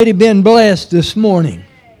Already been blessed this morning.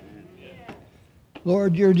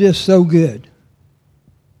 Lord, you're just so good.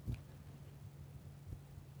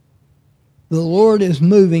 The Lord is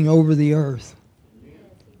moving over the earth.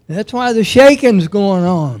 That's why the shaking's going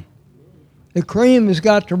on. The cream has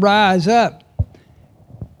got to rise up.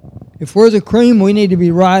 If we're the cream, we need to be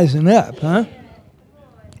rising up, huh?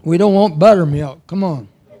 We don't want buttermilk. Come on.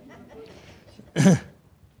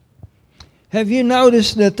 Have you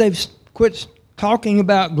noticed that they've quit talking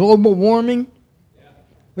about global warming?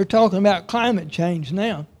 They're talking about climate change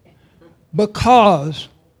now because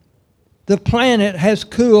the planet has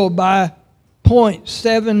cooled by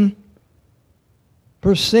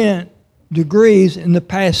 0.7% degrees in the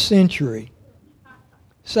past century.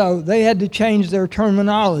 So they had to change their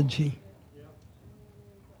terminology.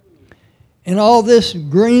 And all this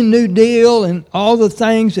Green New Deal and all the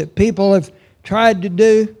things that people have tried to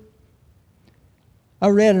do. I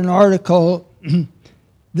read an article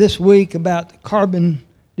this week about the carbon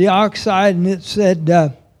dioxide, and it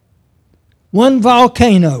said one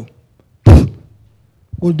volcano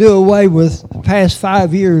will do away with the past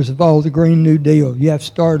 5 years of all the Green New Deal. You have to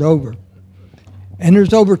start over. And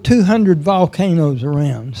there's over 200 volcanoes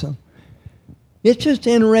around. So it's just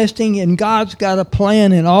interesting, and God's got a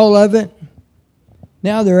plan in all of it.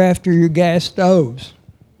 Now they're after your gas stoves.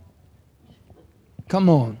 Come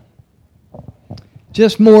on.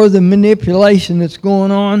 Just more of the manipulation that's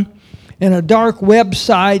going on. And a dark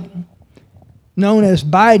website known as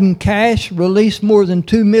Biden Cash released more than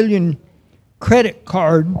 2 million credit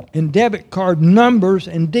card and debit card numbers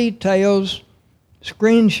and details,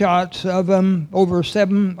 screenshots of them, almost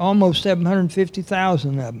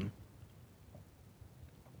 750,000 of them.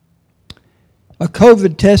 A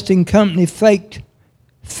COVID testing company faked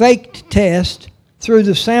test, threw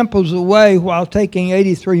the samples away while taking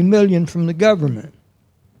 $83 million from the government.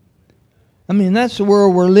 I mean, that's the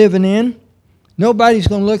world we're living in. Nobody's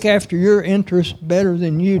going to look after your interests better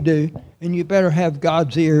than you do, and you better have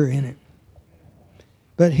God's ear in it.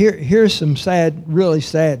 But here's some really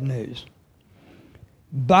sad news.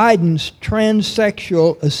 Biden's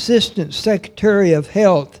transsexual Assistant Secretary of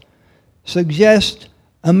Health suggests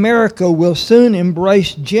America will soon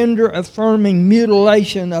embrace gender-affirming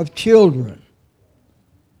mutilation of children.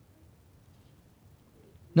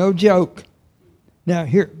 No joke. Now,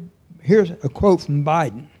 here's a quote from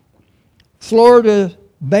Biden. Florida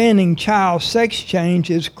banning child sex change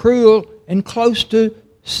is cruel and close to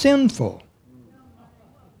sinful.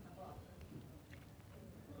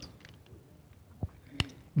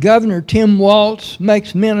 Governor Tim Walz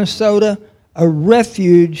makes Minnesota a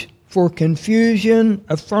refuge for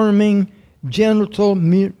confusion-affirming genital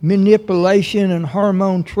manipulation and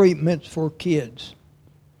hormone treatments for kids.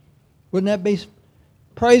 Wouldn't that be?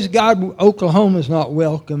 Praise God, Oklahoma's not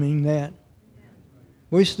welcoming that.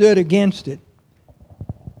 We stood against it.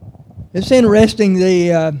 It's interesting,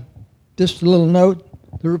 just a little note,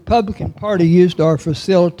 the Republican Party used our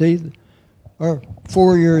facility, our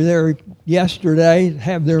foyer there yesterday, to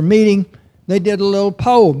have their meeting. They did a little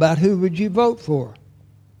poll about who would you vote for.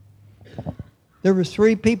 There were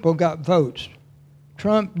 3 people got votes: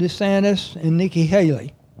 Trump, DeSantis, and Nikki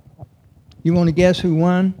Haley. You want to guess who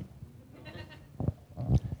won?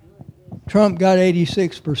 Trump got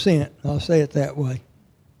 86%. I'll say it that way.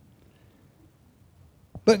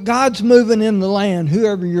 But God's moving in the land,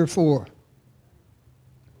 whoever you're for.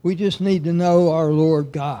 We just need to know our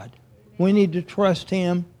Lord God. We need to trust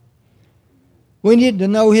Him. We need to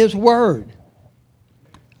know His Word.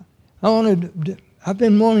 I've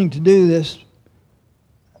been wanting to do this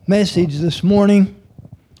message this morning.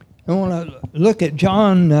 I want to look at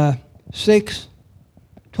John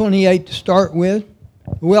 6:28 to start with.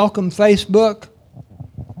 Welcome, Facebook.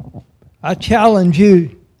 I challenge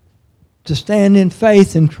you to stand in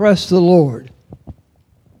faith and trust the Lord.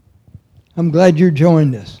 I'm glad you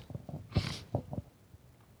joined us.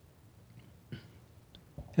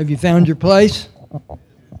 Have you found your place?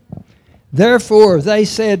 Therefore, they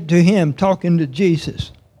said to him, talking to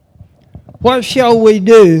Jesus, what shall we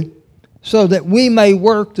do so that we may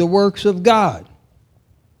work the works of God?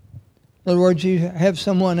 In other words, you have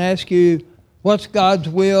someone ask you, what's God's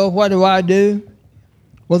will? What do I do?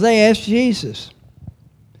 Well, they asked Jesus.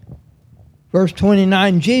 Verse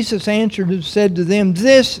 29, Jesus answered and said to them,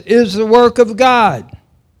 this is the work of God,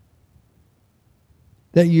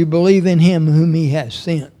 that you believe in Him whom He has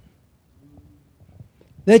sent.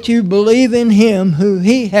 That you believe in Him who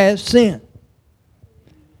He has sent.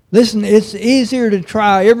 Listen, it's easier to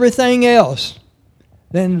try everything else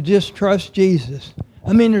than to just trust Jesus.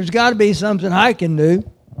 I mean, there's got to be something I can do.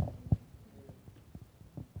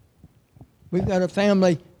 We've got a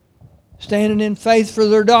family standing in faith for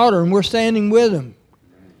their daughter, and we're standing with them.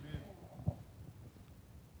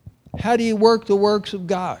 How do you work the works of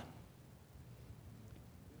God?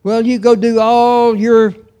 Well, you go do all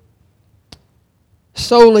your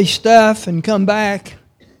soulish stuff and come back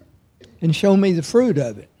and show me the fruit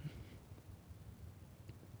of it.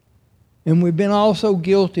 And we've been also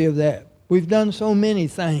guilty of that. We've done so many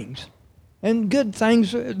things. And good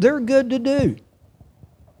things, they're good to do.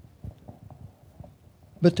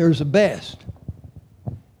 But there's a best.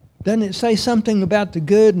 Doesn't it say something about the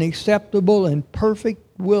good and acceptable and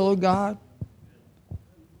perfect will of God?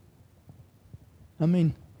 I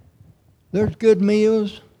mean, there's good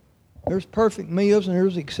meals, there's perfect meals, and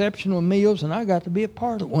there's exceptional meals, and I got to be a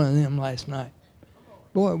part of one of them last night.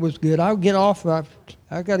 Boy, it was good. I'll get off. I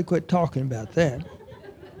got to quit talking about that.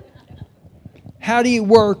 How do you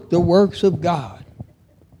work the works of God?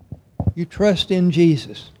 You trust in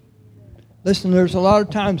Jesus. Listen, there's a lot of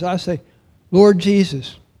times I say, Lord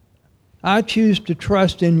Jesus, I choose to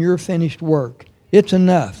trust in your finished work. It's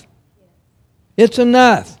enough. It's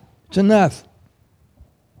enough. It's enough.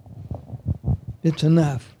 It's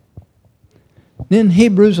enough. Then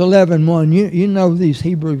Hebrews 11:1. You know these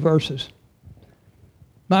Hebrew verses.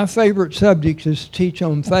 My favorite subject is to teach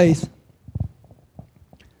on faith.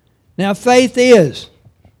 Now, faith is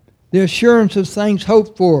the assurance of things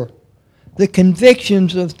hoped for, the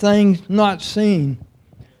convictions of things not seen.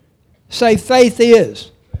 Say, faith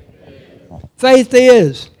is. Faith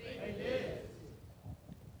is.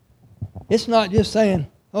 It's not just saying,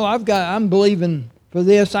 oh, I'm believing for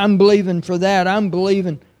this, I'm believing for that, I'm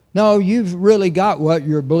believing. No, you've really got what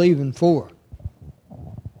you're believing for.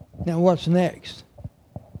 Now, what's next?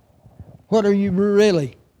 What are you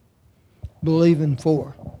really believing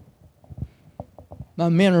for? My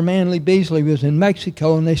mentor, Manly Beasley, was in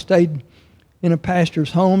Mexico, and they stayed in a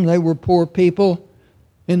pastor's home. They were poor people.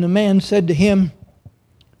 And the man said to him,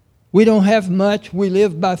 we don't have much, we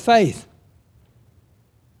live by faith.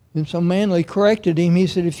 And so Manly corrected him. He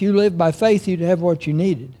said, if you lived by faith, you'd have what you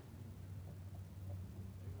needed.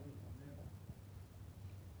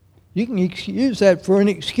 You can use that for an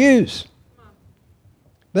excuse.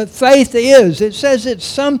 But faith is. It says it's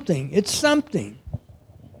something. It's something.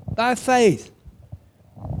 By faith.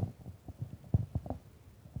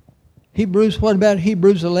 What about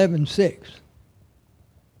Hebrews 11:6?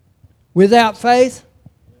 Without faith?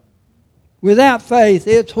 Without faith,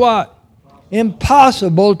 it's what?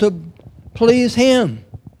 Impossible to please Him.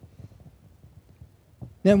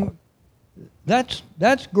 Now, that's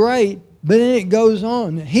great, but then it goes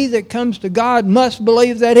on. He that comes to God must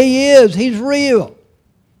believe that He is. He's real.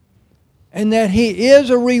 And that He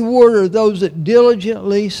is a rewarder of those that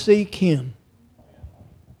diligently seek Him.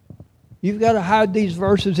 You've got to hide these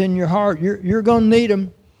verses in your heart. You're going to need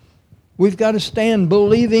them. We've got to stand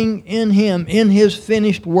believing in Him, in His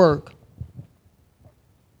finished work.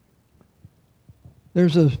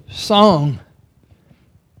 There's a song.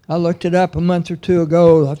 I looked it up a month or two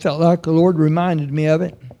ago. I felt like the Lord reminded me of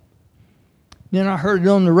it. Then I heard it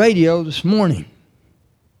on the radio this morning.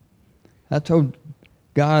 I told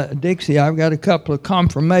Dixie, I've got a couple of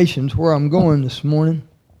confirmations where I'm going this morning.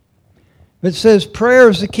 It says prayer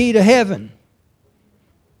is the key to heaven,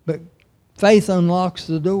 but faith unlocks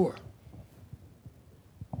the door.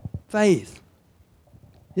 Faith.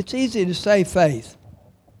 It's easy to say faith.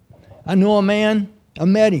 I know a man, I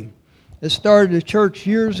met him, that started a church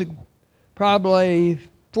probably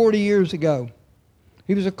 40 years ago.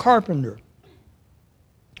 He was a carpenter.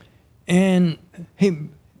 And he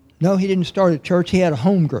didn't start a church, he had a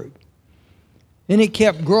home group. And it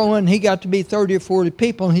kept growing. He got to be 30 or 40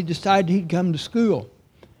 people, and he decided he'd come to school.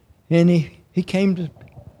 And he came to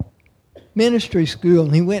ministry school,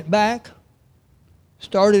 and he went back,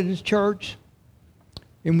 started his church,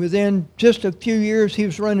 and within just a few years, he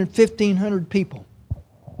was running 1,500 people.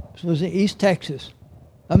 This was in East Texas.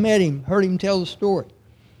 I met him, heard him tell the story.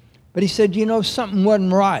 But he said, something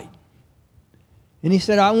wasn't right. And he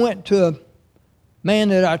said, I went to a man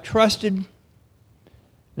that I trusted,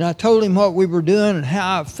 and I told him what we were doing and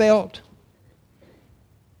how I felt.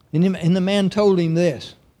 And the man told him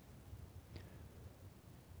this: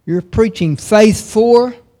 you're preaching faith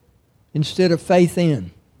for instead of faith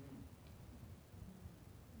in.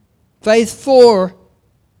 Faith for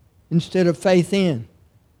instead of faith in.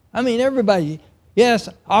 I mean, everybody, yes,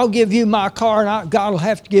 I'll give you my car, and God will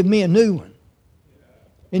have to give me a new one.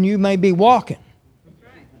 And you may be walking.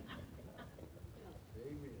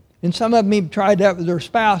 And some of them even tried that with their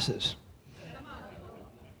spouses.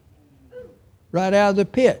 Right out of the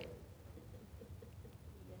pit.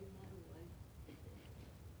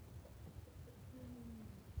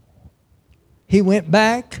 He went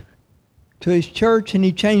back to his church, and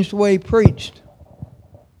he changed the way he preached.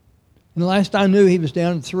 And the last I knew, he was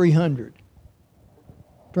down to 300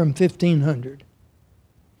 from 1,500.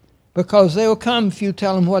 Because they'll come if you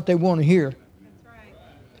tell them what they want to hear. That's right.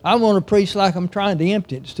 I want to preach like I'm trying to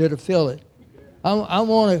empty it instead of fill it. I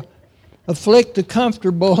want to afflict the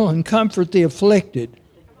comfortable and comfort the afflicted.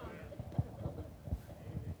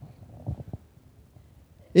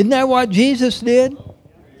 Isn't that what Jesus did?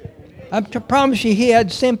 I promise you he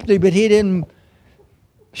had sympathy, but he didn't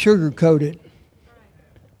sugarcoat it.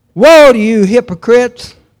 Woe to you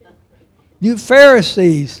hypocrites, you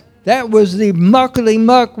Pharisees. That was the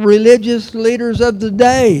muckety-muck religious leaders of the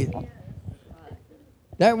day.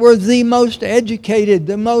 That were the most educated,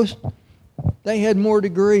 they had more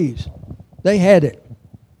degrees. They had it.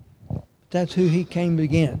 That's who he came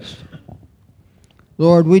against.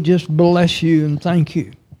 Lord, we just bless you and thank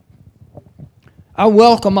you. I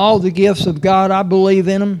welcome all the gifts of God. I believe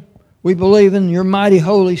in them. We believe in your mighty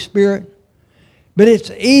Holy Spirit. But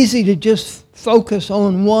it's easy to just focus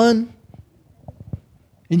on one.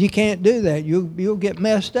 And you can't do that. You'll get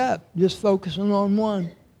messed up just focusing on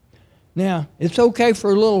one. Now, it's okay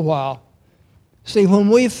for a little while. See, when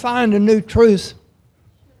we find a new truth,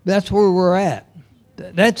 that's where we're at.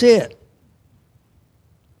 That's it.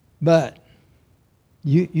 But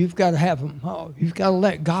you've got to have them all. You've got to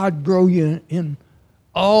let God grow you in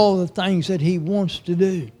all the things that he wants to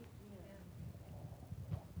do.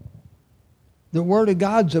 The Word of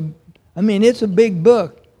God's it's a big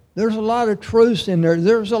book. There's a lot of truths in there.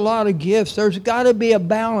 There's a lot of gifts. There's got to be a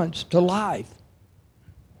balance to life.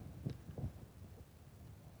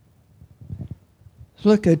 Let's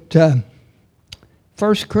look at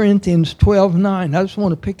 1 Corinthians 12:9. I just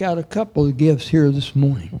want to pick out a couple of gifts here this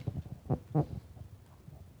morning.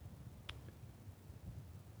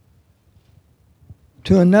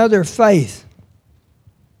 To another, faith.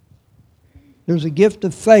 There's a gift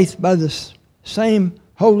of faith by the same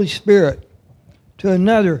Holy Spirit. To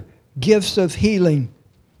another, gifts of healing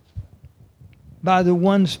by the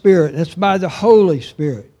one Spirit. That's by the Holy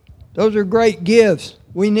Spirit. Those are great gifts.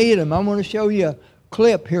 We need them. I'm going to show you a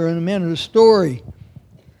clip here in a minute, a story.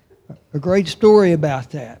 A great story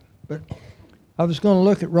about that. But I was going to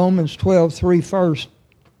look at Romans 12:3 first.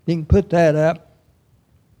 You can put that up.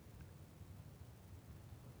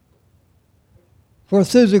 For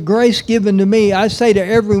through the grace given to me, I say to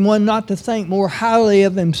everyone not to think more highly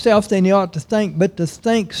of himself than he ought to think, but to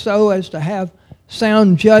think so as to have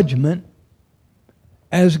sound judgment,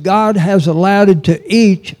 as God has allotted to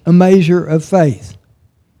each a measure of faith.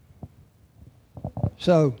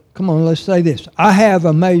 So, come on, let's say this. I have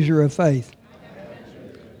a measure of faith.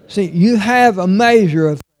 See, you have a measure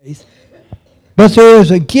of faith, but there is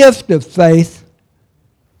a gift of faith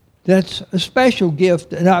that's a special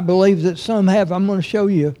gift that I believe that some have. I'm going to show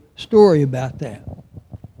you a story about that.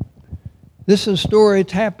 This is a story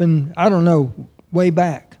that happened, way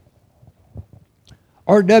back.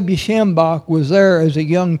 R.W. Schambach was there as a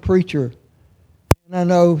young preacher. And I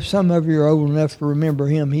know some of you are old enough to remember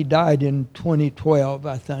him. He died in 2012,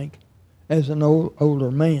 I think, as an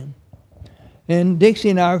older man. And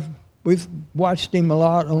Dixie and I, we've watched him a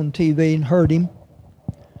lot on TV and heard him.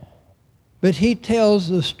 But he tells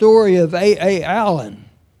the story of A.A. Allen,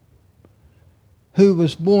 who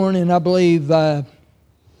was born in, I believe,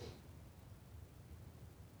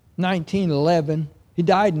 1911. He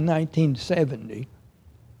died in 1970.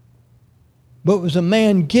 But was a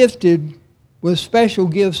man gifted with special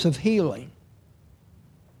gifts of healing.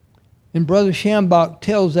 And Brother Schambach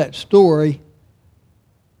tells that story.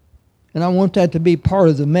 And I want that to be part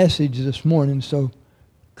of the message this morning. So,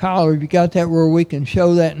 Kyle, have you got that where we can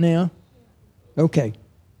show that now? Okay.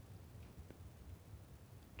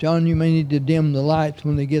 John, you may need to dim the lights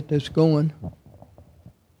when they get this going.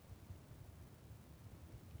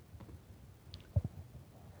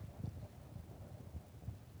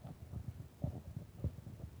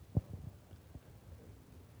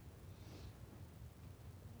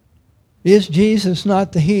 Is Jesus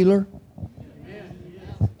not the healer?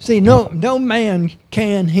 See, no man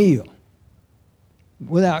can heal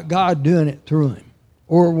without God doing it through him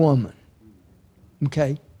or woman.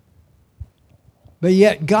 Okay? But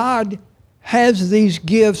yet God has these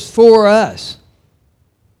gifts for us.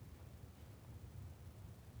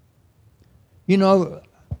 I'll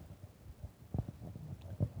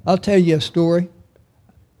tell you a story.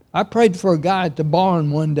 I prayed for a guy at the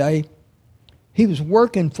barn one day. He was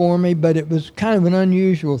working for me, but it was kind of an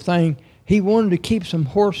unusual thing. He wanted to keep some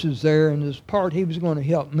horses there, and as part he was going to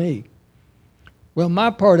help me. Well,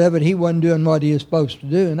 my part of it, he wasn't doing what he was supposed to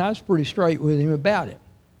do, and I was pretty straight with him about it.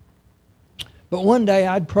 But one day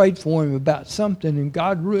I'd prayed for him about something, and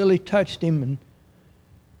God really touched him. And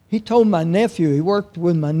he told my nephew, he worked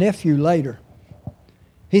with my nephew later.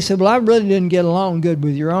 He said, well, I really didn't get along good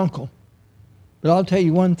with your uncle. But I'll tell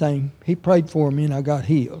you one thing, he prayed for me and I got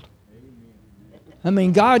healed. I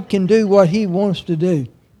mean, God can do what he wants to do.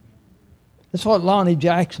 That's what Lonnie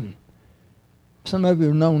Jackson, some of you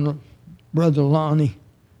have known Brother Lonnie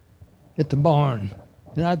at the barn.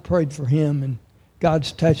 And I prayed for him, and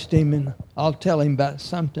God's touched him, and I'll tell him about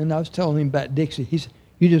something. I was telling him about Dixie. He said,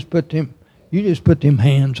 you just put them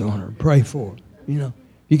hands on her, pray for her. You know,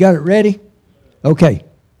 you got it ready? Okay.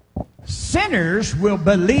 Sinners will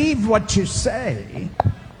believe what you say,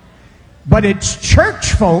 but it's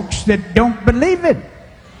church folks that don't believe it.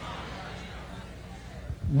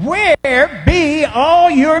 Where be all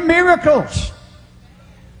your miracles?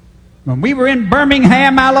 When we were in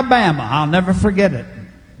Birmingham, Alabama, I'll never forget it.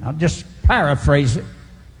 I'll just paraphrase it.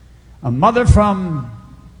 A mother from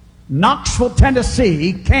Knoxville,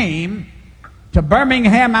 Tennessee came to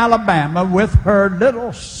Birmingham, Alabama with her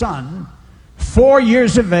little son, 4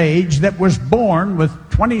 years of age, that was born with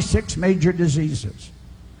 26 major diseases.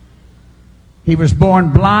 He was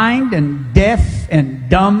born blind and deaf and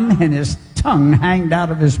dumb, and his tongue hanged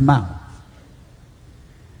out of his mouth,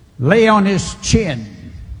 lay on his chin.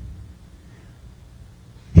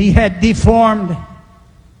 He had deformed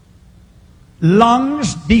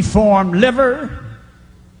lungs, deformed liver,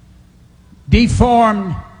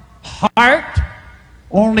 deformed heart.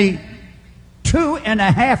 Only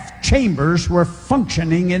 2.5 chambers were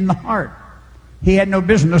functioning in the heart. He had no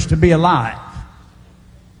business to be alive.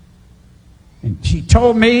 And she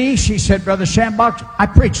told me, she said, Brother Shambox, I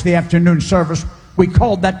preached the afternoon service. We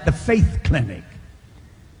called that the faith clinic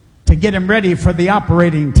to get him ready for the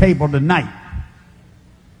operating table tonight.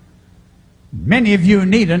 Many of you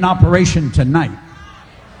need an operation tonight.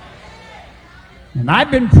 And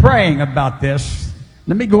I've been praying about this.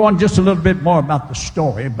 Let me go on just a little bit more about the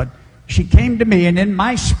story. But she came to me, and in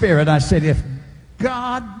my spirit I said, if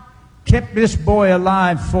God kept this boy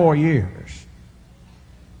alive 4 years,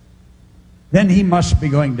 then he must be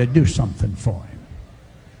going to do something for him.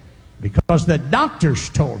 Because the doctors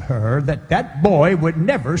told her that that boy would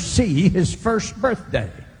never see his first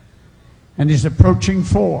birthday. And he's approaching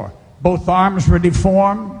 4. Both arms were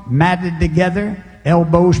deformed, matted together,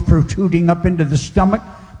 elbows protruding up into the stomach,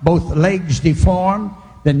 both legs deformed,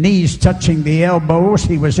 the knees touching the elbows.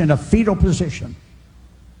 He was in a fetal position,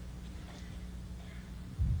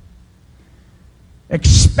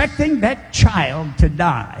 expecting that child to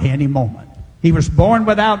die any moment. He was born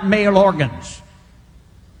without male organs,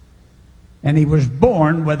 and he was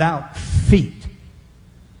born without feet.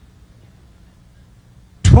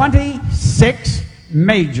 26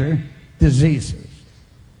 major diseases.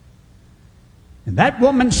 And that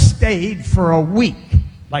woman stayed for a week,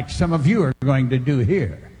 like some of you are going to do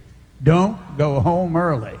here. Don't go home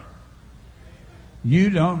early.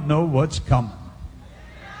 You don't know what's coming.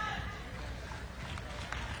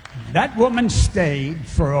 That woman stayed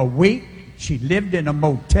for a week. She lived in a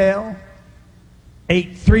motel,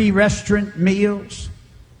 ate 3 restaurant meals.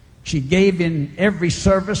 She gave in every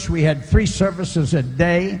service. We had 3 services a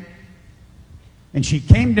day. And she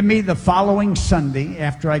came to me the following Sunday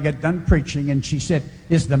after I got done preaching, and she said,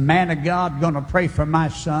 is the man of God going to pray for my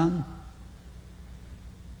son?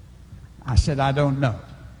 I said, I don't know.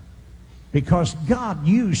 Because God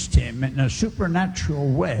used him in a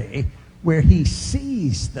supernatural way where he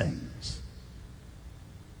sees things.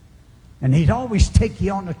 And he'd always take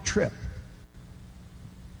you on a trip.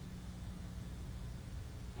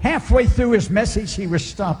 Halfway through his message, he was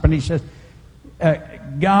stopped, and he says,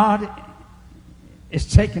 God is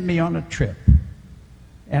taking me on a trip.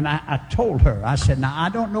 And I told her, I said, now I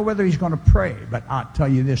don't know whether he's going to pray, but I'll tell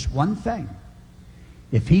you this one thing.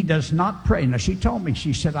 If he does not pray, now she told me,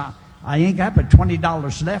 she said, I ain't got but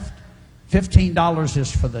 $20 left. $15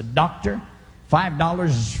 is for the doctor. $5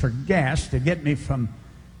 is for gas to get me from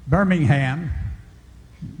Birmingham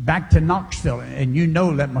back to Knoxville. And you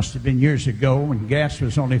know that must have been years ago when gas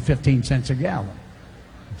was only 15 cents a gallon.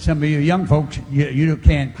 Some of you young folks, you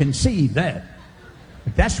can't conceive that.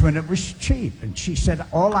 But that's when it was cheap. And she said,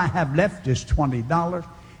 all I have left is $20,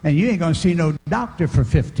 and you ain't going to see no doctor for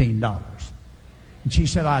 $15. And she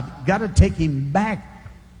said, I've got to take him back.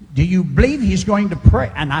 Do you believe he's going to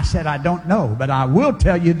pray? And I said, I don't know, but I will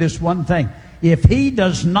tell you this one thing. If he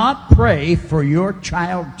does not pray for your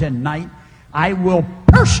child tonight, I will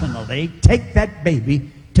personally take that baby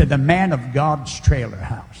to the man of God's trailer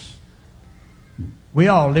house. We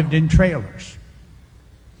all lived in trailers.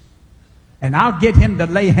 And I'll get him to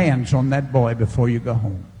lay hands on that boy before you go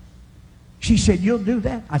home. She said, you'll do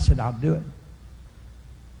that? I said, I'll do it.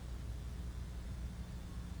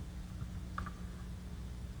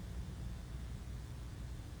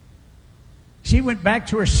 She went back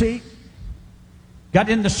to her seat, got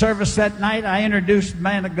in the service that night. I introduced the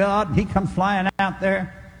man of God, and he come flying out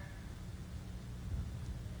there.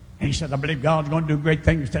 And he said, I believe God's going to do great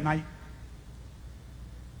things tonight.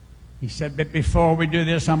 He said, but before we do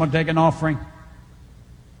this, I'm going to take an offering.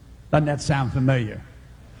 Doesn't that sound familiar?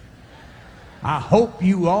 I hope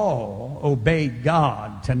you all obeyed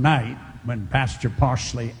God tonight when Pastor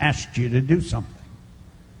Parsley asked you to do something.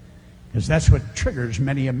 Because that's what triggers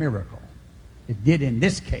many a miracle. It did in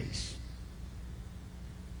this case.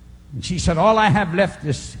 And she said, all I have left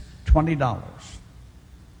is $20.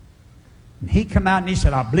 And he come out and he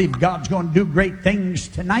said, I believe God's going to do great things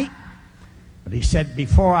tonight. But he said,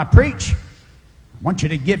 before I preach, I want you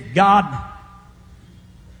to give God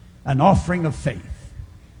an offering of faith.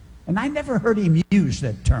 And I never heard him use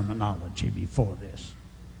that terminology before this.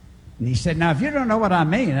 And he said, now if you don't know what I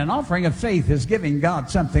mean, an offering of faith is giving God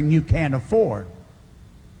something you can't afford.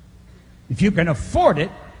 If you can afford it,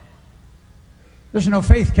 there's no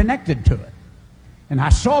faith connected to it. And I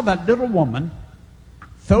saw that little woman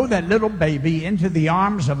throw that little baby into the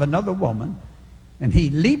arms of another woman, and she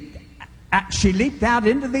leaped out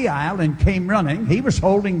into the aisle and came running. He was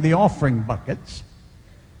holding the offering buckets.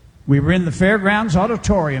 We were in the Fairgrounds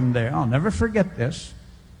auditorium there. I'll never forget this.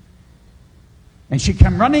 And she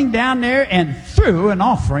came running down there and threw an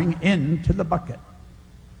offering into the bucket.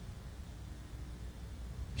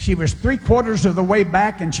 She was 3/4 of the way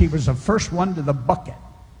back, and she was the first one to the bucket.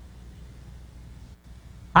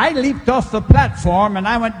 I leaped off the platform, and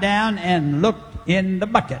I went down and looked in the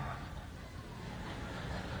bucket.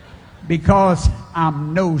 Because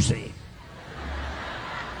I'm nosy.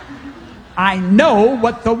 I know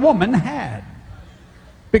what the woman had.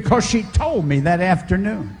 Because she told me that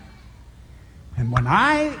afternoon. And when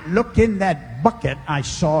I looked in that bucket, I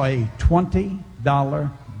saw a $20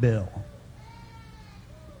 bill.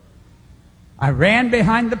 I ran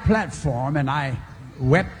behind the platform and I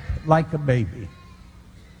wept like a baby.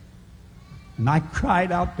 And I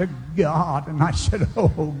cried out to God and I said,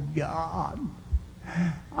 oh God,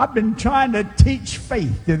 I've been trying to teach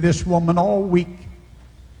faith to this woman all week.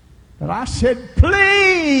 But I said,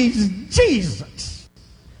 please, Jesus,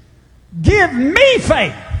 give me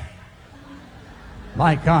faith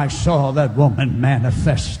like I saw that woman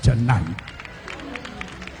manifest tonight.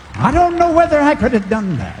 I don't know whether I could have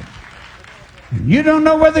done that. And you don't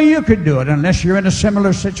know whether you could do it unless you're in a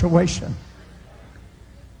similar situation.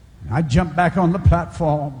 I jumped back on the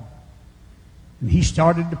platform, and he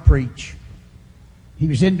started to preach. He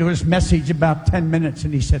was into his message about 10 minutes,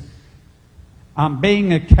 and he said, I'm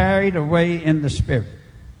being carried away in the Spirit.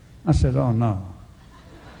 I said, oh no.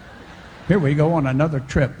 Here we go on another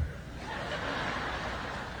trip.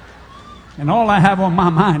 And all I have on my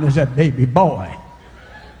mind is that baby boy.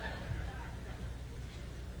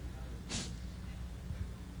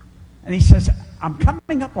 And he says, I'm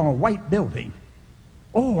coming up on a white building.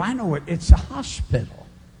 Oh, I know it. It's a hospital.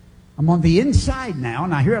 I'm on the inside now,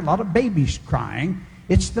 and I hear a lot of babies crying.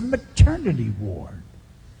 It's the maternity ward.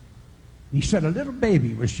 He said a little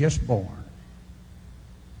baby was just born.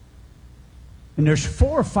 And there's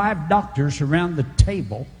 4 or 5 doctors around the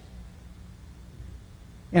table.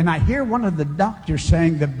 And I hear one of the doctors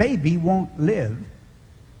saying the baby won't live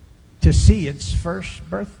to see its first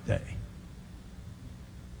birthday.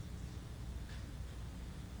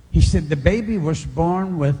 He said the baby was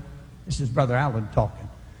born with, this is Brother Allen talking,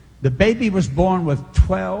 the baby was born with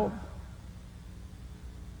 12,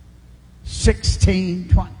 16,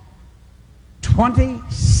 20,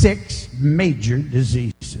 26 major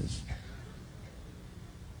diseases.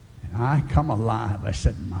 And I come alive. I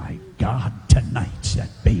said, my God, tonight's that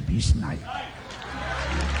baby's night.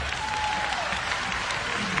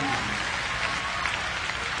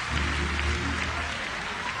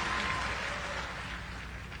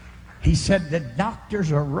 He said, the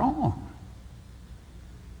doctors are wrong.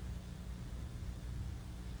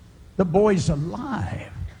 The boy's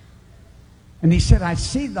alive. And he said, I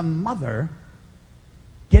see the mother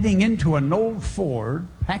getting into an old Ford,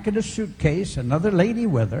 packing a suitcase, another lady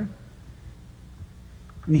with her.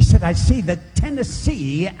 And he said, I see the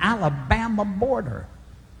Tennessee-Alabama border.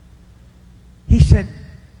 He said,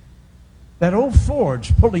 that old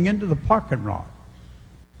Ford's pulling into the parking lot.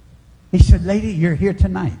 He said, lady, you're here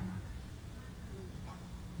tonight.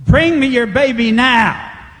 Bring me your baby now.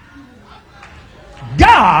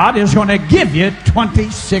 God is going to give you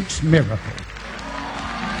 26 miracles.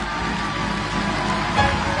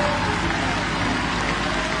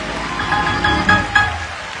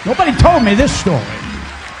 Nobody told me this story.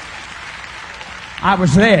 I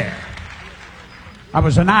was there. I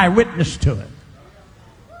was an eyewitness to it.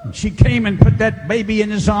 And she came and put that baby in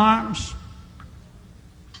his arms.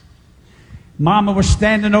 Mama was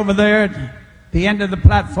standing over there at the end of the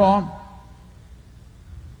platform.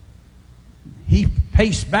 He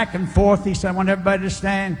paced back and forth. He said, I want everybody to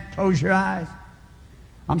stand. Close your eyes.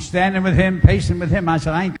 I'm standing with him, pacing with him. I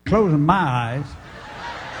said, I ain't closing my eyes.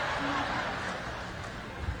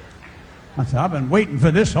 I said, I've been waiting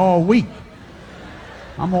for this all week.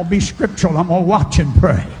 I'm going to be scriptural. I'm going to watch and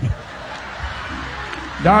pray.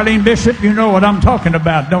 Darlene Bishop, you know what I'm talking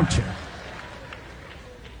about, don't you?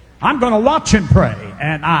 I'm going to watch and pray.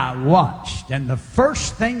 And I watched. And the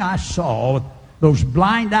first thing I saw, those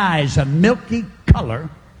blind eyes of milky color,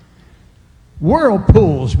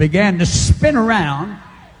 whirlpools began to spin around.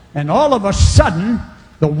 And all of a sudden,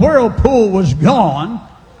 the whirlpool was gone.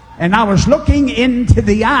 And I was looking into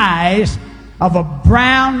the eyes of a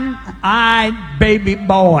brown-eyed baby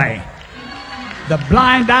boy. The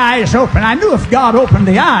blind eyes open. I knew if God opened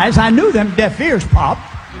the eyes, I knew them deaf ears popped.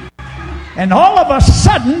 And all of a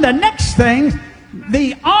sudden, the next thing,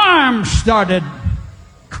 the arms started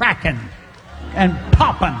cracking and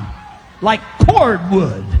popping like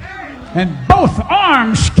cordwood. And both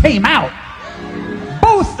arms came out.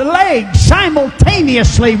 Both legs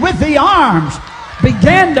simultaneously with the arms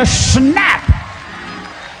began to snap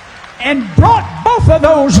and brought both of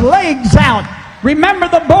those legs out. Remember,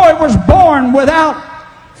 the boy was born without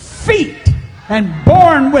feet and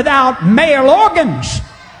born without male organs.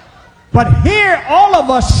 But here, all of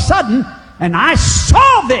a sudden, and I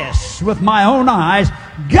saw this with my own eyes,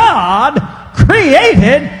 God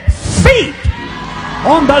created feet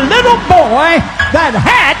on the little boy that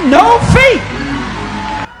had no feet.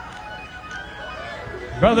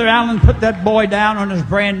 Brother Allen put that boy down on his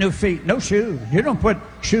brand new feet. No shoes. You don't put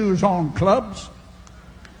shoes on clubs.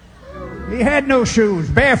 He had no shoes,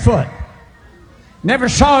 barefoot. Never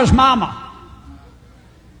saw his mama.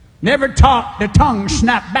 Never taught the tongue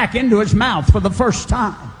snapped back into his mouth for the first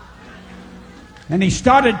time. And he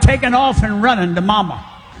started taking off and running to mama.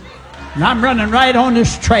 And I'm running right on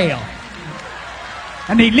this trail.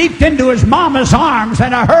 And he leaped into his mama's arms,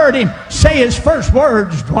 and I heard him say his first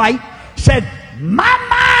words, Dwight. He said,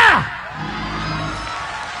 Mama!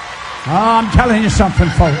 Oh, I'm telling you something,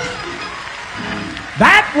 folks.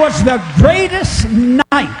 That was the greatest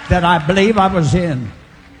night that I believe I was in,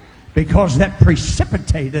 because that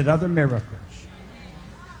precipitated other miracles.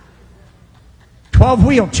 12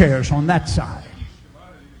 wheelchairs on that side.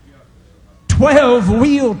 12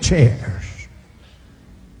 wheelchairs.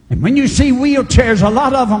 And when you see wheelchairs, a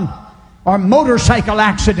lot of them are motorcycle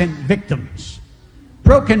accident victims.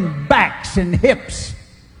 Broken backs and hips.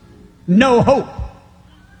 No hope.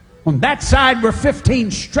 On that side were 15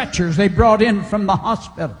 stretchers they brought in from the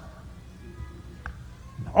hospital.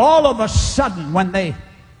 All of a sudden, when they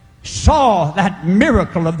saw that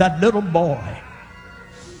miracle of that little boy,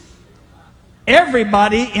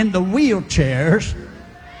 everybody in the wheelchairs,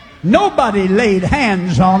 nobody laid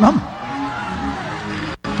hands on them,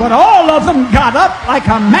 but all of them got up like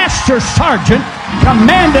a master sergeant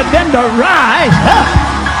commanded them to rise up,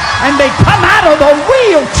 and they come out of the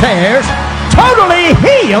wheelchairs totally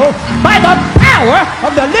healed by the power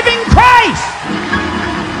of the living Christ.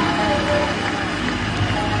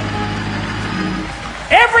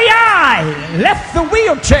 Every eye left the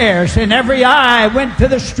wheelchairs and every eye went to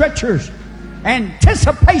the stretchers.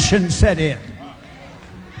 Anticipation set in.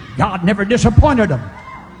 God never disappointed them.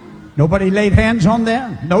 Nobody laid hands on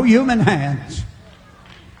them. No human hands.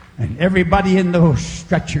 And everybody in those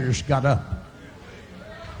stretchers got up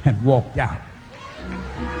and walked out.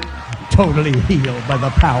 Totally healed by the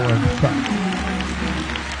power of Christ.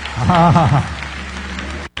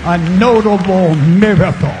 A notable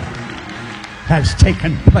miracle has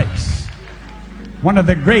taken place. One of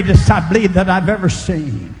the greatest, I believe, that I've ever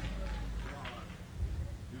seen.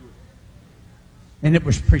 And it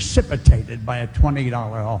was precipitated by a $20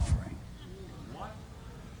 offering.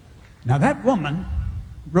 Now that woman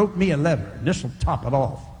wrote me a letter, and this will top it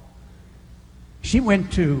off. She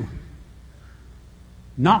went to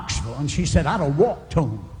Knoxville, and she said, I'd have walked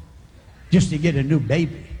home just to get a new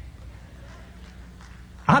baby.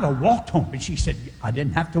 I'd have walked home. But she said, I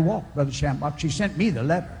didn't have to walk, Brother Shambach. She sent me the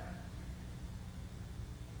letter.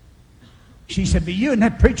 She said, but you and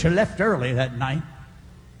that preacher left early that night.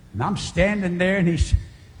 And I'm standing there, and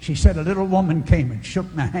she said, a little woman came and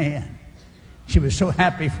shook my hand. She was so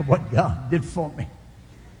happy for what God did for me.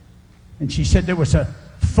 And she said there was a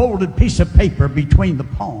folded piece of paper between the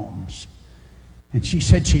palms. And she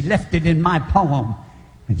said she left it in my palm.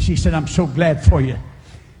 And she said, I'm so glad for you.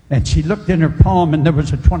 And she looked in her palm, and there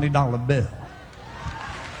was a $20 bill.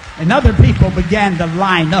 And other people began to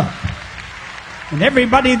line up. And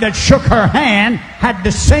everybody that shook her hand had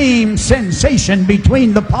the same sensation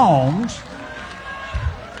between the palms.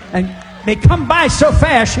 And they come by so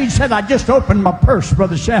fast, she said, I just opened my purse,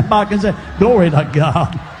 Brother Shambach, and said, glory to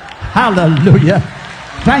God. Hallelujah.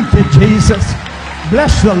 Thank you, Jesus.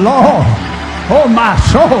 Bless the Lord. Oh, my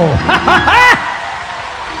soul.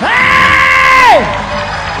 Hey!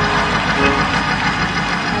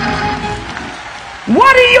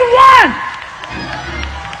 What do you want?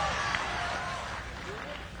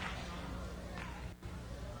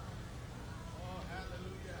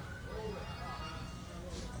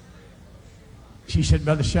 She said,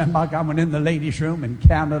 Brother Shambach, I went in the ladies' room and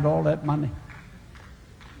counted all that money.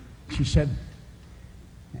 She said,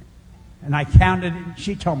 and I counted it.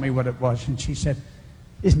 She told me what it was. And she said,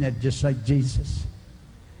 isn't that just like Jesus?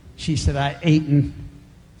 She said, I ate in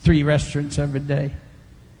 3 restaurants every day.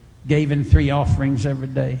 Gave in 3 offerings every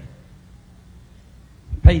day.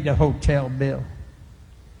 Paid the hotel bill.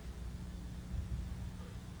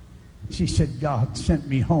 She said, God sent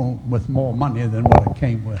me home with more money than what I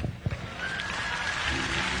came with.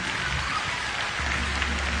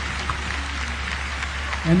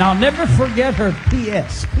 And I'll never forget her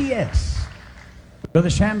P.S. P.S. Brother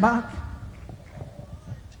Shambach,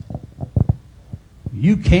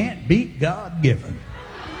 you can't beat God given.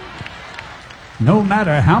 No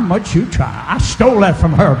matter how much you try. I stole that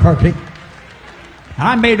from her, Perky.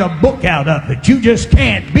 I made a book out of it. You just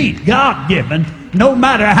can't beat God given no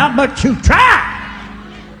matter how much you try.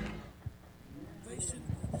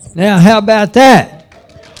 Now, how about that?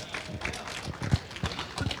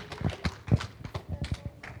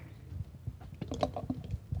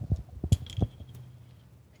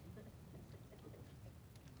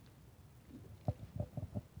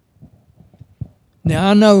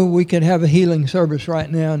 Now, I know we could have a healing service right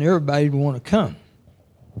now and everybody would want to come.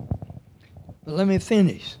 But let me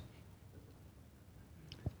finish.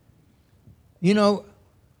 You know,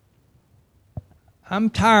 I'm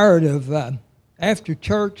tired of, after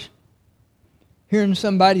church, hearing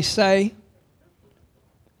somebody say,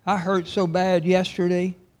 I hurt so bad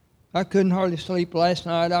yesterday, I couldn't hardly sleep last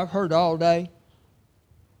night, I've hurt all day.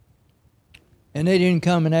 And they didn't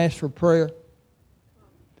come and ask for prayer.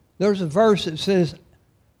 There's a verse that says,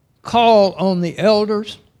 call on the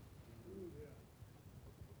elders.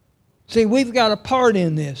 See, we've got a part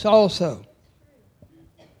in this also.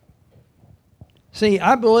 See,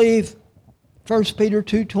 I believe 1 Peter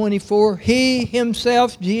 2:24, He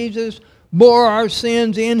Himself, Jesus, bore our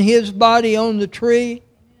sins in His body on the tree.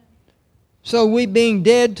 So we being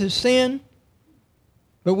dead to sin,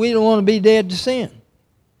 but we don't want to be dead to sin.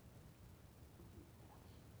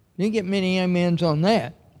 You didn't get many amens on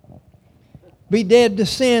that. Be dead to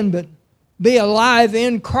sin, but be alive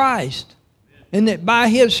in Christ. And that by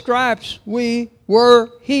His stripes we were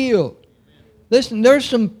healed.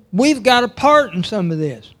 Listen, we've got a part in some of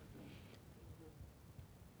this.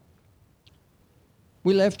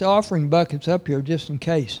 We left the offering buckets up here just in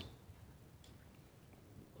case.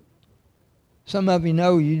 Some of you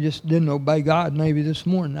know you just didn't obey God maybe this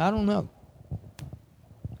morning. I don't know.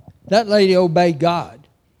 That lady obeyed God.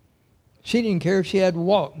 She didn't care if she had to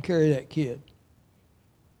walk and carry that kid.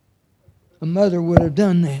 A mother would have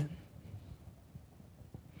done that.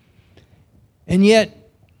 And yet,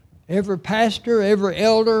 every pastor, every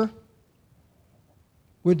elder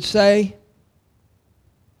would say,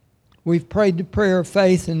 we've prayed the prayer of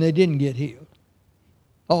faith and they didn't get healed.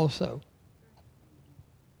 Also.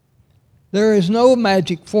 There is no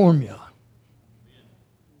magic formula.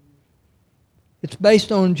 It's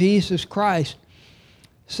based on Jesus Christ.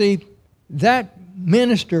 See, that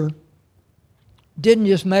minister didn't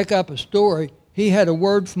just make up a story. He had a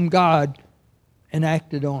word from God and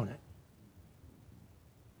acted on it.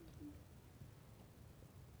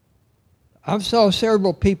 I've saw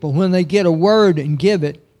several people, when they get a word and give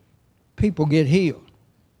it, people get healed.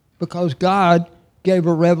 Because God gave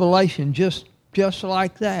a revelation just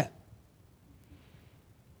like that.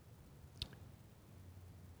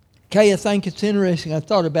 Kay, I think it's interesting. I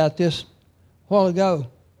thought about this a while ago.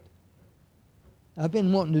 I've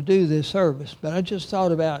been wanting to do this service, but I just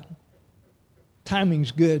thought about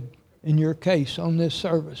timing's good in your case on this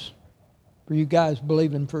service for you guys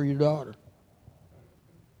believing for your daughter.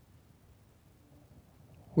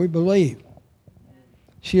 We believe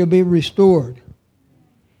she'll be restored.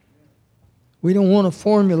 We don't want a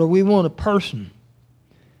formula. We want a person.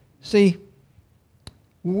 See,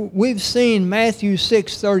 we've seen Matthew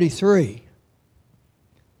 6:33.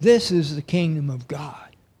 This is the kingdom of God.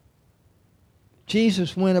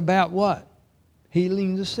 Jesus went about what?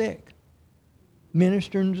 Healing the sick,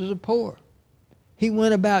 ministering to the poor. He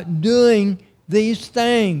went about doing these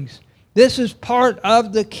things. This is part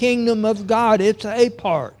of the kingdom of God. It's a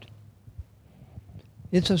part.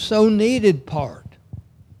 It's a so needed part.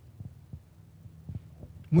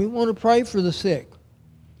 We want to pray for the sick.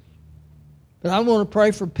 But I want to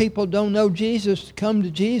pray for people who don't know Jesus to come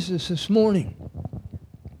to Jesus this morning.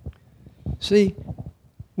 See,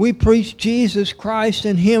 we preach Jesus Christ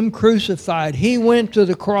and Him crucified. He went to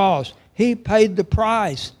the cross. He paid the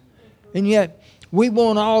price. And yet, we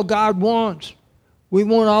want all God wants. We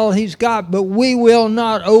want all He's got, but we will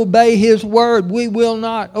not obey His word. We will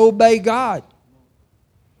not obey God.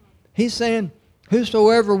 He's saying,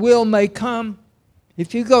 whosoever will may come.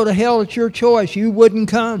 If you go to hell, it's your choice. You wouldn't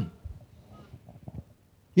come.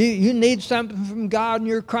 You need something from God, and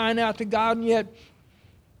you're crying out to God, and yet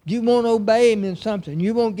you won't obey Him in something.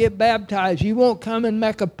 You won't get baptized. You won't come and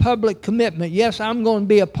make a public commitment. Yes, I'm going to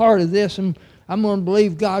be a part of this, and I'm going to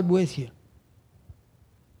believe God with you.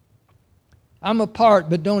 I'm a part,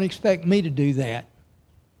 but don't expect me to do that.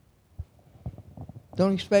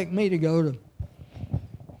 Don't expect me to go to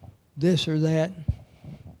this or that.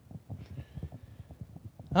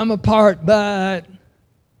 I'm a part, but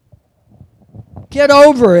get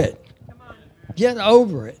over it. Get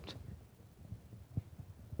over it.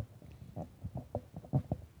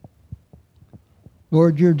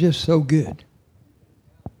 Lord, you're just so good.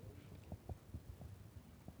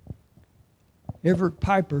 Everett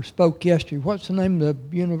Piper spoke yesterday. What's the name of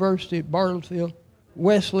the university at Bartlesville?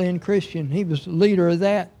 Wesleyan Christian. He was the leader of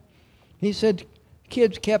that. He said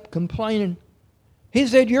kids kept complaining. He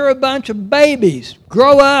said, you're a bunch of babies.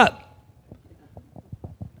 Grow up.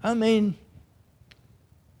 I mean,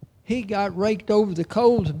 he got raked over the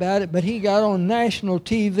coals about it, but he got on national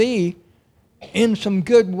TV in some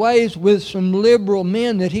good ways with some liberal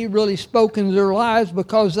men that he really spoke into their lives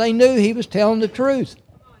because they knew he was telling the truth.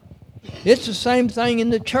 It's the same thing in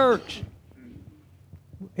the church.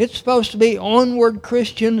 It's supposed to be onward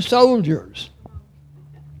Christian soldiers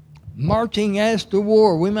marching as to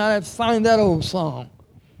war. We might have to find that old song.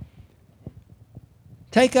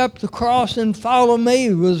 Take up the cross and follow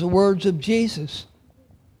me was the words of Jesus.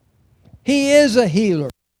 He is a healer.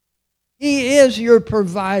 He is your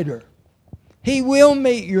provider. He will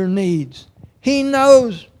meet your needs. He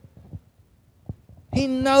knows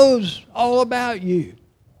all about you.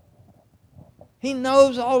 He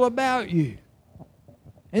knows all about you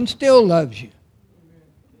and still loves you.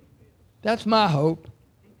 That's my hope.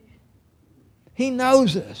 He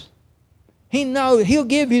knows us. He'll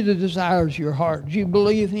give you the desires of your heart. Do you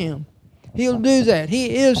believe Him? He'll do that.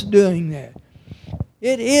 He is doing that.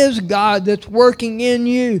 It is God that's working in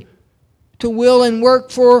you to will and work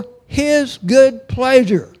for His good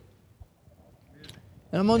pleasure.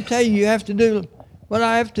 And I'm going to tell you, you have to do what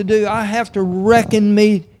I have to do. I have to reckon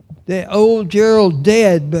me the old Jerald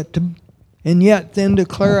dead, and yet then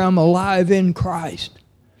declare I'm alive in Christ.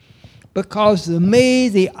 Because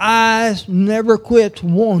the eyes never quits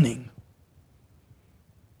wanting.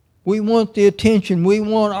 We want the attention. We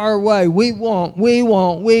want our way. We want.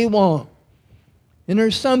 And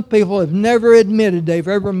there's some people who have never admitted they've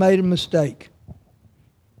ever made a mistake.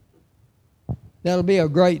 That'll be a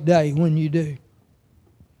great day when you do.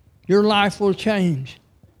 Your life will change.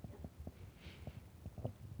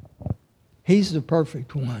 He's the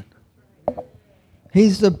perfect one.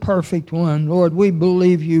 He's the perfect one. Lord, we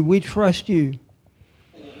believe you. We trust you.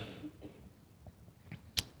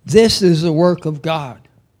 This is the work of God,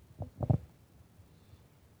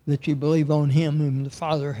 that you believe on Him whom the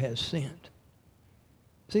Father has sent.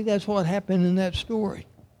 See, that's what happened in that story.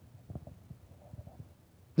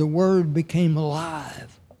 The Word became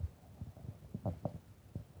alive.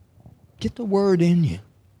 Get the Word in you.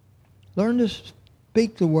 Learn to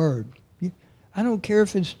speak the Word. I don't care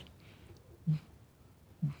if it's...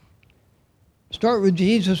 Start with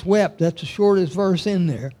Jesus wept. That's the shortest verse in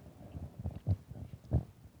there.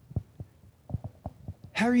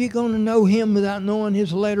 How are you going to know Him without knowing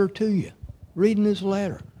His letter to you? Reading His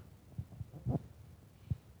letter.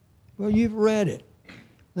 Well, you've read it.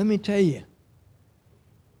 Let me tell you.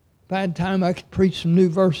 If I had time, I could preach some new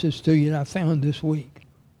verses to you that I found this week.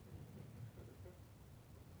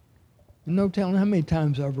 And no telling how many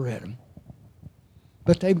times I've read them.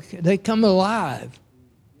 But they come alive.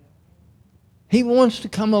 He wants to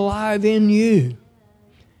come alive in you.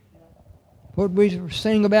 What we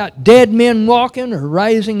sing about, dead men walking or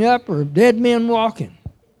rising up or dead men walking.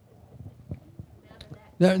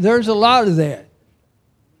 There's a lot of that.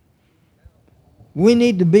 We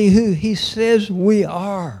need to be who He says we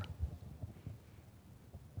are.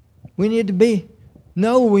 We need to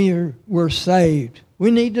know we're saved. We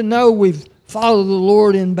need to know we've followed the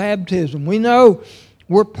Lord in baptism. We know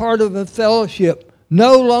we're part of a fellowship.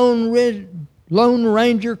 No Lone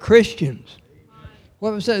Ranger Christians.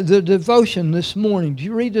 What was that? The devotion this morning. Did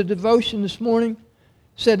you read the devotion this morning?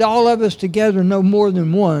 said all of us together no more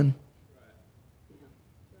than one.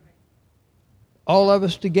 All of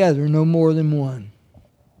us together no more than one.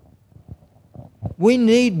 We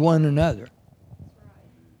need one another.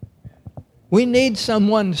 We need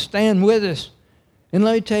someone to stand with us. And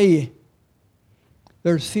let me tell you,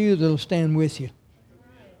 there's few that'll stand with you.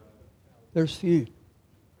 There's few.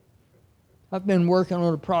 I've been working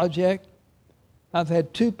on a project. I've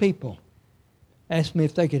had 2 people ask me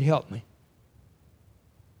if they could help me.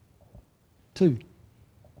 2.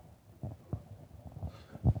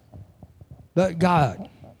 But God,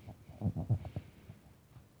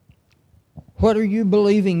 what are you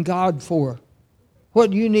believing God for?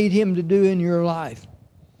 What do you need Him to do in your life?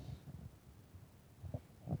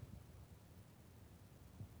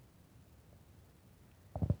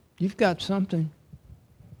 You've got something.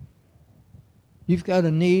 You've got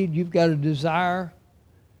a need. You've got a desire.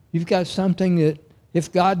 You've got something that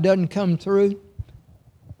if God doesn't come through,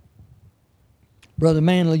 Brother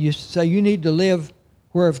Manley used to say, you need to live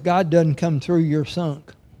where if God doesn't come through, you're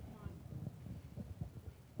sunk.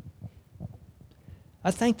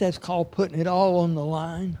 I think that's called putting it all on the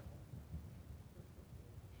line.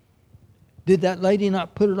 Did that lady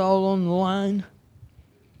not put it all on the line?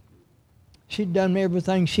 She'd done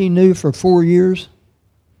everything she knew for 4 years,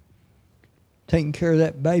 taking care of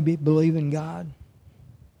that baby, believing God.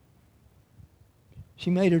 She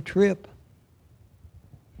made a trip.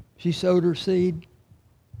 She sowed her seed.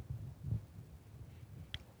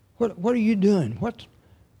 What are you doing?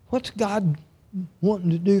 What's God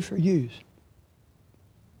wanting to do for you?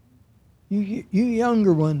 You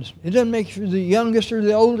younger ones, it doesn't make you the youngest or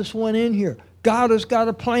the oldest one in here. God has got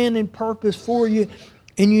a plan and purpose for you,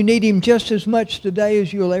 and you need Him just as much today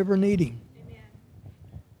as you'll ever need Him. Amen.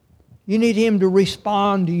 You need Him to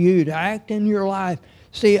respond to you, to act in your life.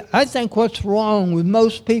 See, I think what's wrong with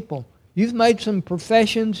most people, you've made some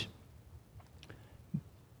professions,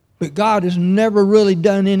 but God has never really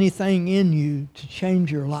done anything in you to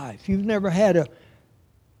change your life. You've never had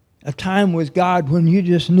a time with God when you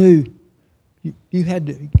just knew you had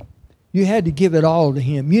to give it all to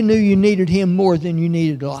Him. You knew you needed Him more than you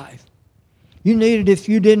needed life. You needed if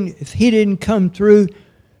He didn't come through,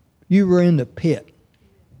 you were in the pit.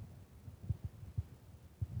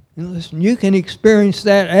 And listen, you can experience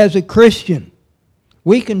that as a Christian.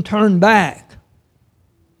 We can turn back.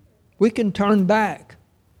 We can turn back.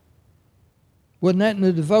 Wasn't that in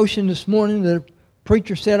the devotion this morning? The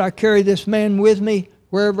preacher said, I carry this man with me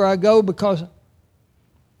wherever I go because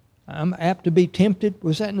I'm apt to be tempted.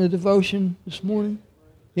 Was that in the devotion this morning?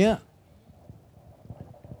 Yeah.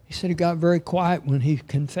 He said he got very quiet when he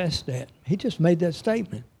confessed that. He just made that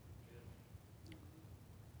statement.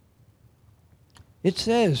 It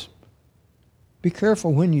says, be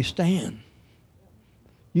careful when you stand.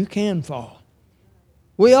 You can fall.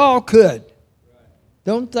 We all could.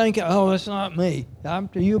 Don't think, oh, that's not me.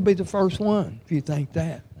 You'll be the first one if you think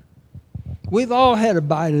that. We've all had a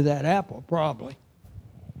bite of that apple, probably.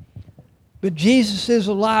 But Jesus is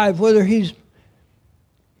alive, whether He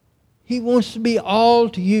wants to be all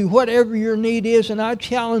to you, whatever your need is, and I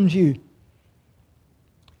challenge you.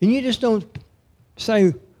 And you just don't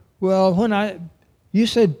say, well, you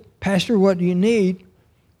said, Pastor, what do you need?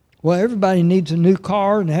 Well, everybody needs a new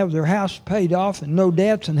car and have their house paid off and no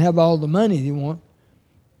debts and have all the money they want.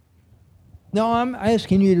 No, I'm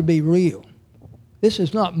asking you to be real. This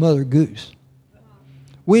is not Mother Goose.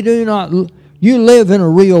 You live in a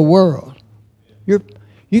real world.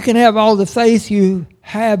 You can have all the faith you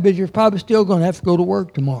have, but you're probably still going to have to go to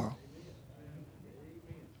work tomorrow.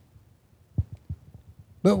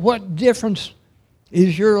 But what difference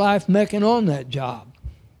is your life making on that job?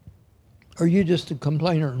 Or are you just a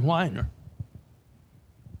complainer and whiner?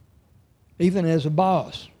 Even as a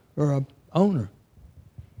boss or a owner.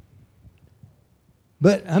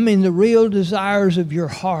 But, the real desires of your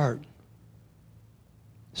heart.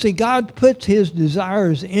 See, God puts His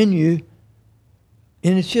desires in you,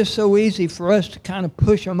 and it's just so easy for us to kind of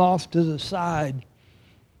push them off to the side.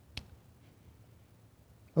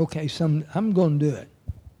 Okay, I'm going to do it,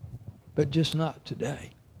 but just not today.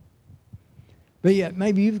 But yet,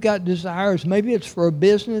 maybe you've got desires. Maybe it's for a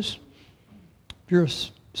business. If you're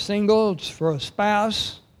single, it's for a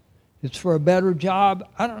spouse. It's for a better job.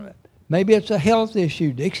 I don't know. Maybe it's a health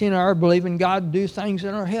issue. Dixie and I are believing God to do things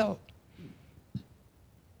in our health.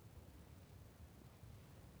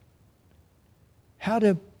 How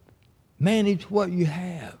to manage what you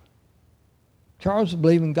have. Charles is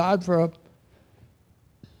believing God for a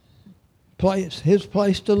place, his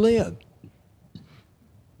place to live.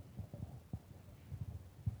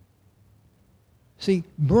 See,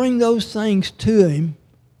 bring those things to Him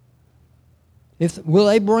Will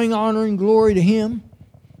they bring honor and glory to Him?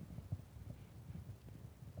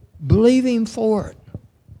 Believe Him for it.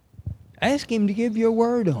 Ask Him to give you a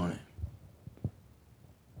word on it.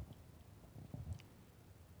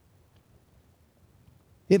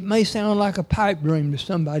 It may sound like a pipe dream to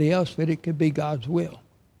somebody else, but it could be God's will.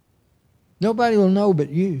 Nobody will know but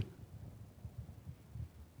you.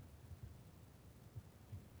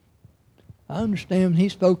 I understand when He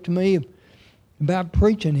spoke to me about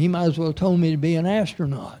preaching, He might as well have told me to be an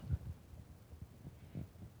astronaut.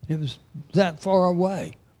 It was that far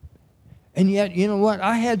away. And yet, you know what?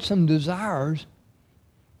 I had some desires,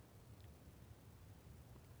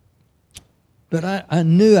 but I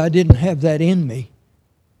knew I didn't have that in me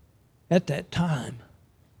at that time.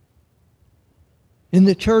 In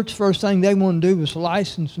the church, first thing they wanted to do was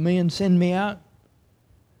license me and send me out.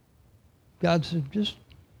 God said,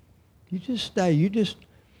 you just stay.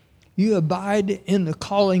 You abide in the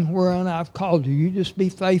calling wherein I've called you. You just be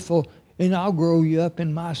faithful, and I'll grow you up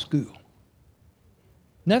in my school.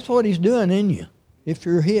 And that's what He's doing in you, if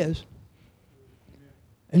you're His.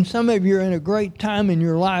 And some of you are in a great time in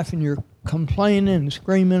your life, and you're complaining and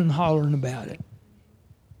screaming and hollering about it.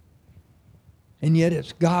 And yet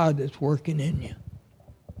it's God that's working in you.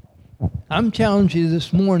 I'm challenging you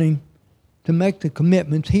this morning to make the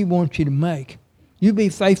commitments He wants you to make. You be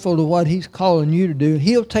faithful to what He's calling you to do.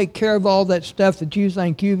 He'll take care of all that stuff that you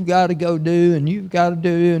think you've got to go do and you've got to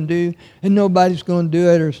do, and nobody's going to do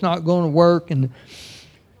it, or it's not going to work, and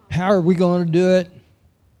how are we going to do it?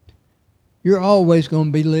 You're always going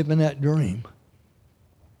to be living that dream.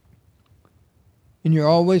 And you're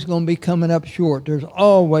always going to be coming up short. There's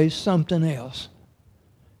always something else.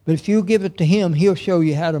 But if you give it to Him, He'll show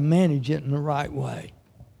you how to manage it in the right way.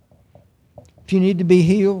 If you need to be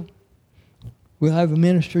healed, we'll have a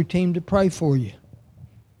ministry team to pray for you.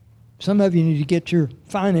 Some of you need to get your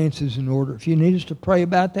finances in order. If you need us to pray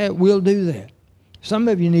about that, we'll do that. Some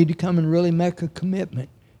of you need to come and really make a commitment.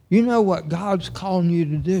 You know what God's calling you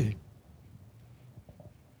to do.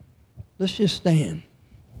 Let's just stand.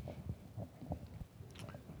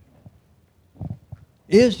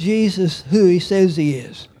 Is Jesus who He says He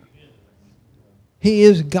is? He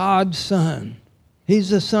is God's Son. He's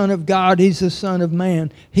the Son of God. He's the Son of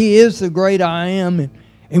man. He is the great I am.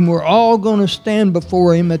 And we're all going to stand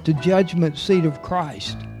before Him at the judgment seat of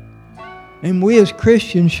Christ. And we as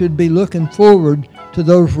Christians should be looking forward to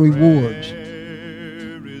those rewards.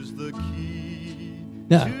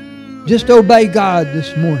 Now, just obey God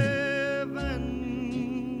this morning.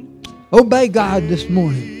 Obey God this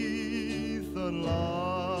morning.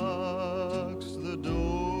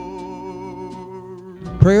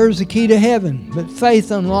 Prayer is the key to heaven, but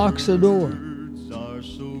faith unlocks the door.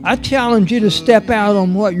 I challenge you to step out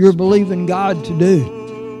on what you're believing God to do.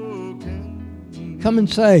 Come and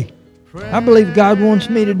say, I believe God wants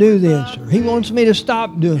me to do this, or He wants me to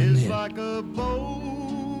stop doing this.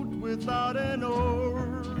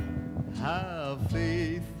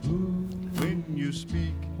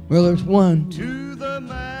 Well, there's one.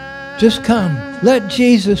 Just come. Let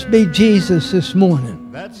Jesus be Jesus this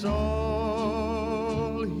morning. That's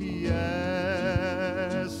all He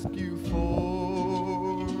asks you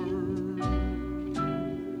for.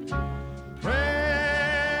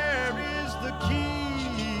 Prayer is the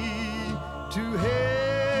key to heaven,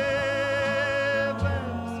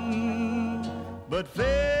 but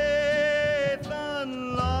faith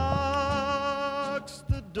unlocks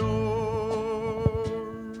the door.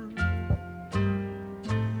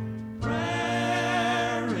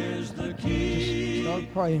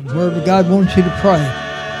 Praying wherever God wants you to pray.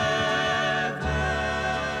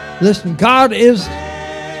 Listen, God is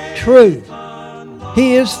true.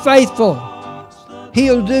 He is faithful.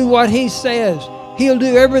 He'll do what He says. He'll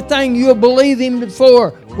do everything you'll believe Him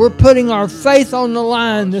for. We're putting our faith on the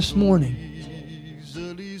line this morning.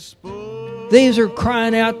 These are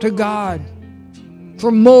crying out to God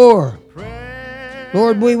for more.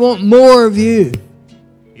 Lord, we want more of You.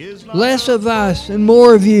 Less of us and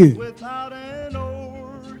more of You.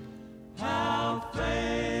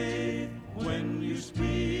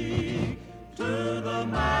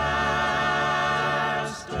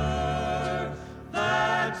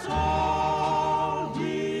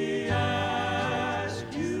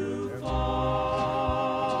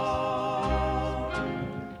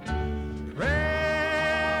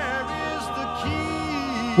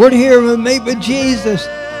 We're here to meet with Jesus.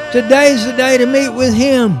 Today's the day to meet with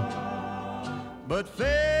Him. But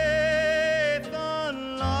faith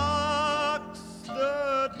unlocks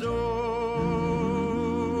the door.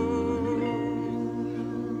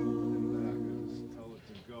 Tell it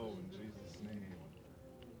to go in Jesus' name.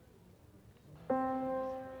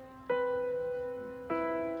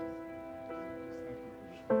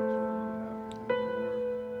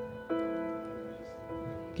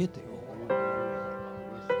 Get the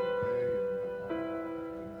oil.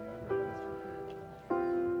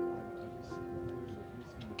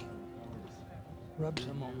 Rub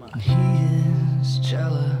some on my. He is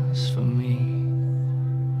jealous for me.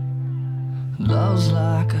 Love's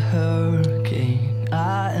like a hurricane.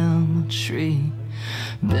 I am a tree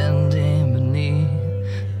bending beneath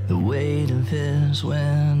the weight of his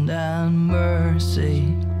wind and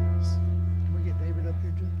mercy.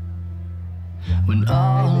 When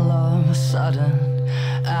all of a sudden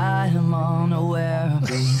I am unaware of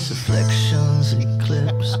these afflictions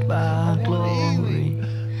eclipsed by glory,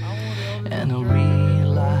 and I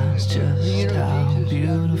realize just how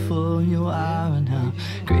beautiful you are and how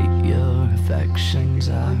great your affections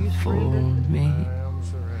are for me.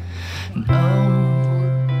 And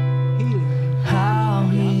oh, how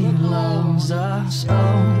he loves us,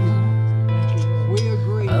 oh, We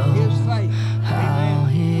agree. Oh, His faith. how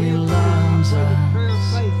he We agree. loves For the prayer of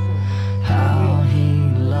us, faithful. how he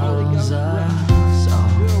loves us, oh.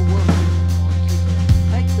 We'll work on keeping.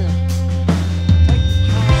 Take the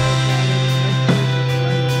charge out of it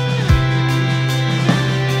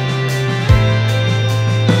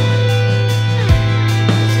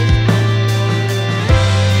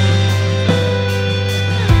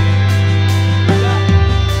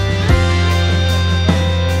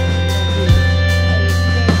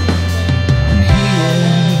And he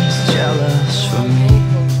is jealous for me.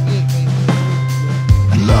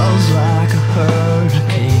 Love's like a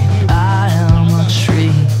hurricane. I am a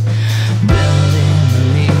tree bending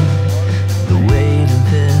beneath the weight of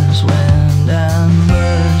his wind and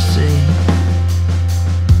mercy.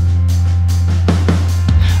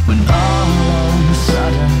 When all of a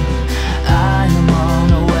sudden I am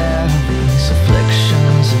unaware of these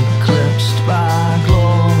afflictions eclipsed by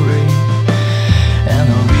glory, and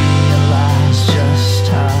I realize just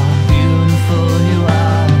how beautiful you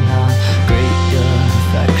are and how great your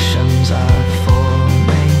affections are for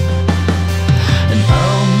me. And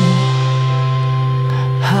oh,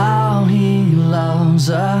 how he loves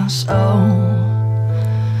us, oh,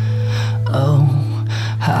 oh,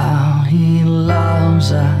 how he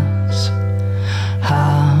loves us,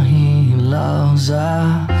 how he loves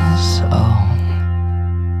us, oh.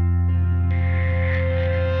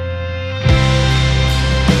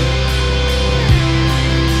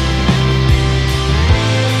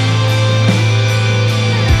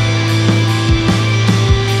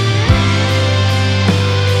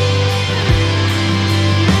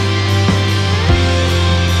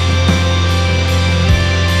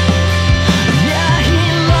 Yeah, he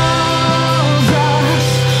loves us.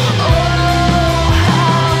 Oh,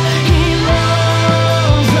 how he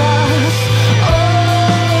loves us.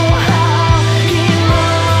 Oh, how he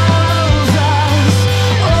loves us.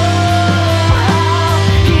 Oh, how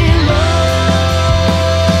he loves.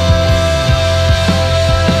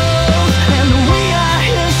 And we are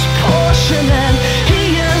his portion, and he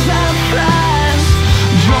is our prize.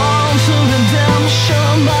 Drawn to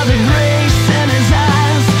redemption by the grace in his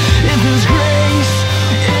eyes. If his grace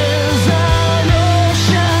is an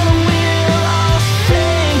ocean, we're all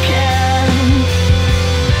sinking.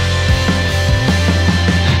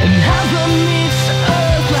 And heaven meets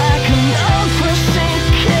earth like an unforeseen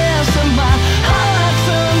kiss, and my heart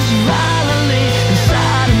turns violently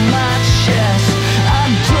inside of my chest. I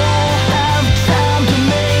don't have time to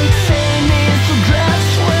maintain these regrets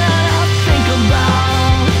when I think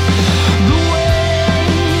about the way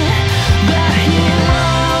that he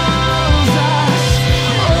loves us.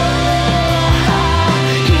 Oh, how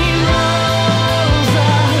he loves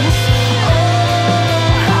us. Oh,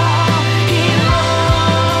 how he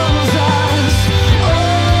loves us. Oh,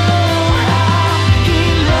 how he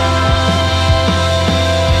loves.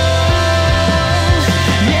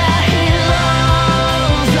 Yeah, he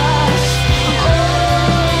loves us.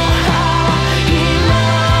 Oh, how he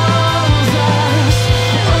loves us.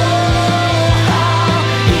 Oh, how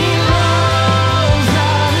he loves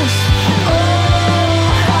us. Oh,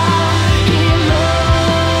 how he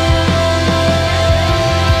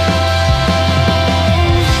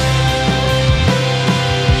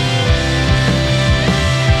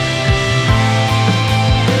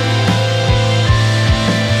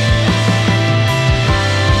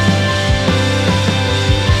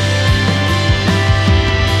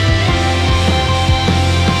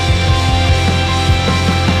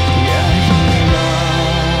Yeah, he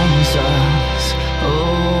loves us.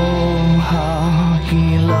 Oh, how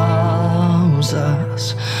he loves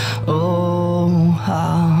us. Oh,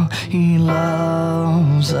 how he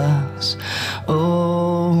loves us.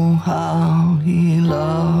 Oh, how he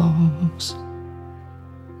loves.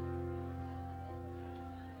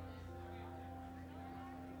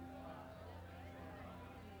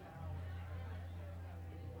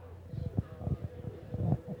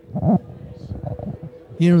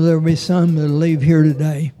 You know, there'll be some that'll leave here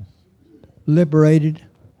today liberated,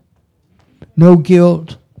 no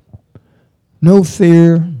guilt, no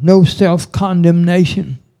fear, no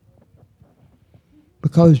self-condemnation,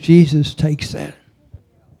 because Jesus takes that.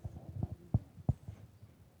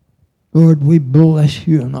 Lord, we bless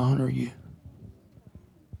you and honor you.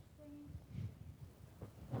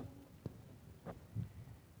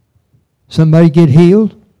 Somebody get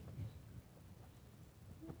healed?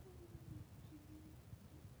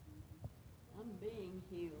 I'm being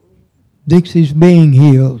healed. Dixie's being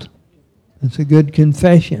healed. That's a good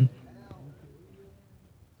confession.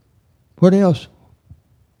 What else?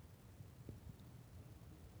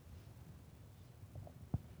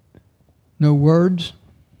 No words?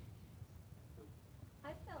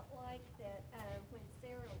 I felt like that when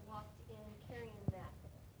Sarah walked in carrying that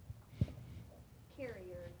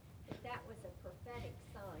carrier, that was a prophetic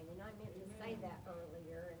sign. And I meant to say that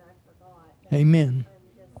earlier, and I forgot. Amen. I'm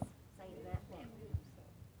just saying that now.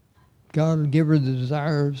 God will give her the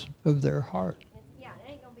desires of their heart. Yeah,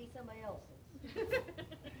 it ain't going to be somebody else's.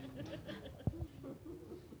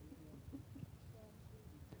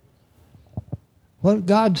 What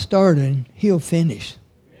God started, he'll finish.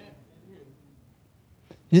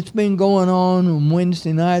 It's been going on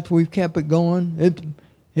Wednesday nights. We've kept it going.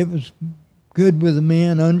 It was good with the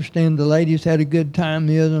men. I understand the ladies had a good time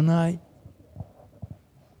the other night.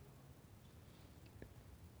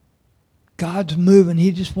 God's moving.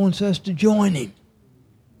 He just wants us to join him.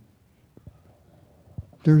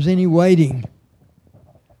 If there's any waiting,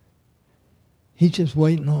 he's just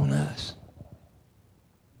waiting on us.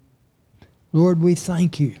 Lord, we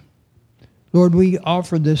thank you. Lord, we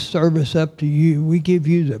offer this service up to you. We give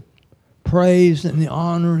you the praise and the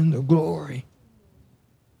honor and the glory.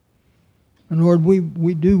 And Lord, we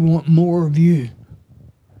do want more of you.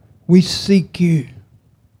 We seek you.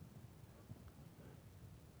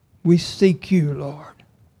 We seek you, Lord.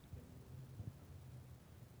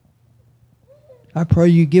 I pray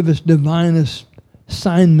you give us divine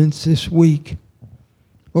assignments this week.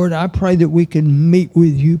 Lord, I pray that we can meet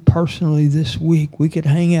with you personally this week. We could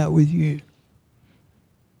hang out with you.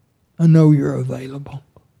 I know you're available.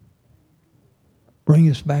 Bring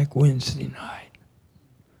us back Wednesday night.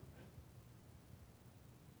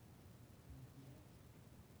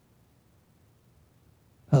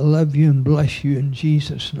 I love you and bless you in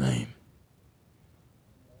Jesus' name.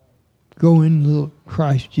 Go in, little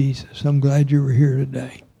Christ Jesus. I'm glad you were here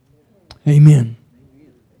today. Amen.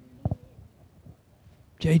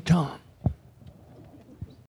 J. Tom.